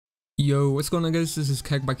Yo, what's going on guys, this is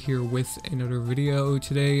Keg back here with another video.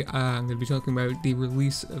 Today I'm going to be talking about the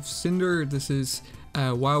release of Cinder. This is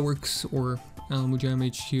WildWorks, or Jam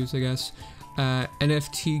HQ's I guess,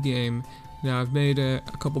 NFT game. Now I've made a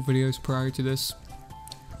couple videos prior to this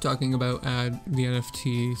talking about the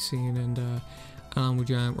NFT scene and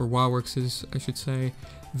Jam, or WildWorks' I should say,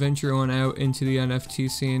 venture on out into the NFT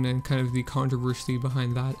scene and kind of the controversy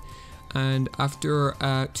behind that. And after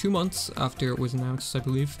 2 months after it was announced, I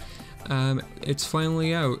believe, it's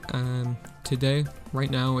finally out today.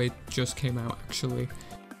 Right now it just came out actually.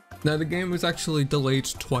 Now the game was actually delayed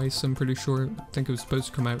twice, I'm pretty sure. I think it was supposed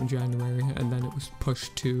to come out in January and then it was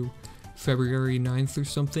pushed to February 9th or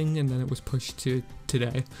something, and then it was pushed to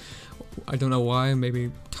today. I don't know why,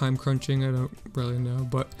 maybe time crunching, I don't really know,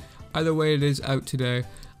 but either way it is out today.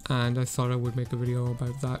 And I thought I would make a video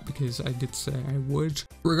about that because I did say I would.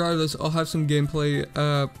 Regardless, I'll have some gameplay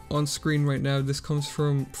on screen right now. This comes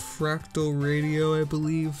from Fer.al Radio, I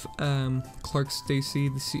believe. Clark Stacy,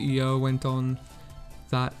 the CEO, went on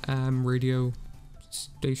that radio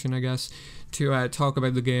station, I guess, to talk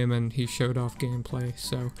about the game, and he showed off gameplay.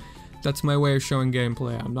 So that's my way of showing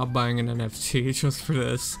gameplay. I'm not buying an NFT just for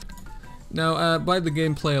this. Now, by the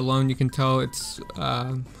gameplay alone, you can tell it's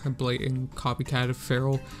a blatant copycat of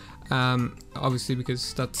Fer.al, obviously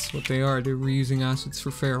because that's what they are. They're reusing assets for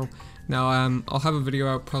Fer.al. Now, I'll have a video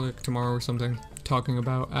out probably tomorrow or something talking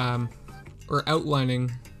about, or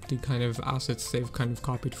outlining the kind of assets they've kind of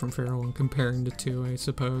copied from Fer.al and comparing the two, I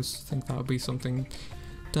suppose. I think that would be something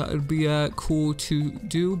that would be cool to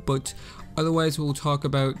do, but otherwise we'll talk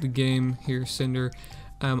about the game here, Cinder.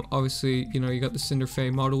 Obviously, you know, you got the Cinder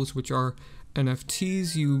models, which are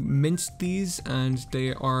NFTs. You mint these, and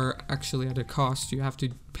they are actually at a cost. You have to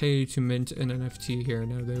pay to mint an NFT here.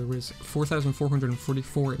 Now, there was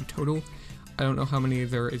 4,444 in total. I don't know how many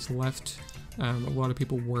there is left. A lot of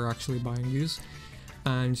people were actually buying these.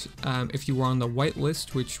 And if you were on the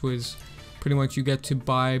whitelist, which was pretty much you get to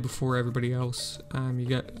buy before everybody else, you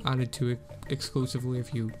get added to it exclusively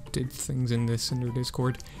if you did things in the Cinder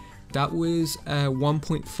Discord. That was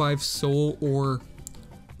 1.5 Sol, or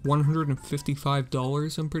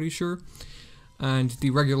 $155, I'm pretty sure. And the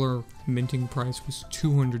regular minting price was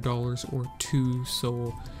 $200, or 2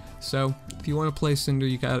 Sol. So if you want to play Cinder,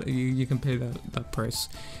 you can pay that price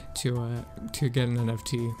to get an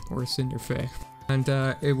NFT or a Cinder Fae. And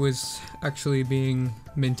it was actually being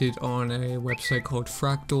minted on a website called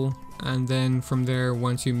Fer.al, and then from there,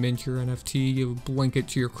 once you mint your NFT, you link it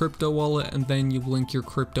to your crypto wallet, and then you link your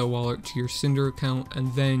crypto wallet to your Cinder account,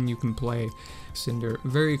 and then you can play Cinder.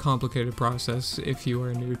 Very complicated process if you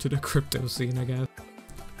are new to the crypto scene, I guess.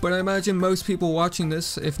 But I imagine most people watching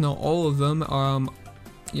this, if not all of them,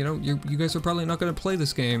 you know, you guys are probably not going to play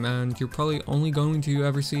this game, and you're probably only going to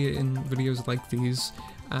ever see it in videos like these.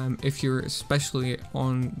 If you're especially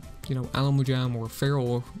on, you know, Jam or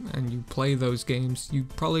Fer.al and you play those games, you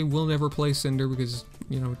probably will never play Cinder because,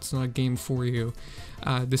 you know, it's not a game for you.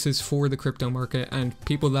 This is for the crypto market, and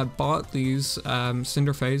people that bought these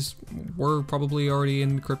Cinder Faes were probably already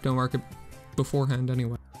in the crypto market beforehand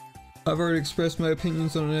anyway. I've already expressed my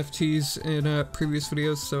opinions on NFTs in previous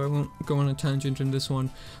videos, so I won't go on a tangent in this one,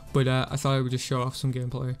 but I thought I would just show off some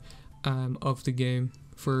gameplay of the game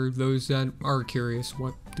for those that are curious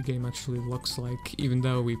what the game actually looks like, even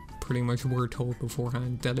though we pretty much were told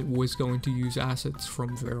beforehand that it was going to use assets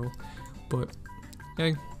from Fer.al. But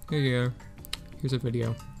hey, here you go. Here's a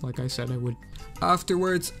video, like I said I would.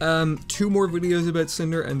 Afterwards, 2 more videos about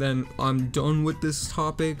Cinder, and then I'm done with this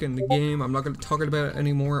topic and the game. I'm not going to talk about it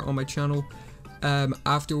anymore on my channel.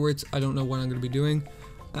 Afterwards, I don't know what I'm going to be doing.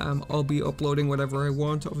 I'll be uploading whatever I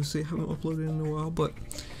want. Obviously, I haven't uploaded in a while, but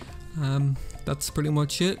that's pretty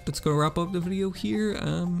much it. Let's go wrap up the video here,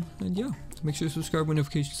 and yeah, make sure to subscribe with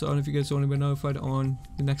notifications on if you guys want to be notified on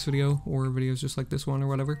the next video or videos just like this one or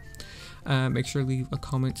whatever. Make sure to leave a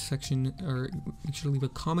comment section, or make sure to leave a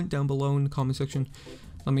comment down below in the comment section.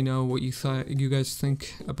 Let me know what you guys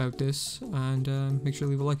think about this, and make sure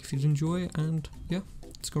to leave a like if you did enjoy. And yeah,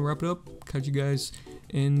 let's go wrap it up. Catch you guys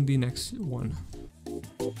in the next one.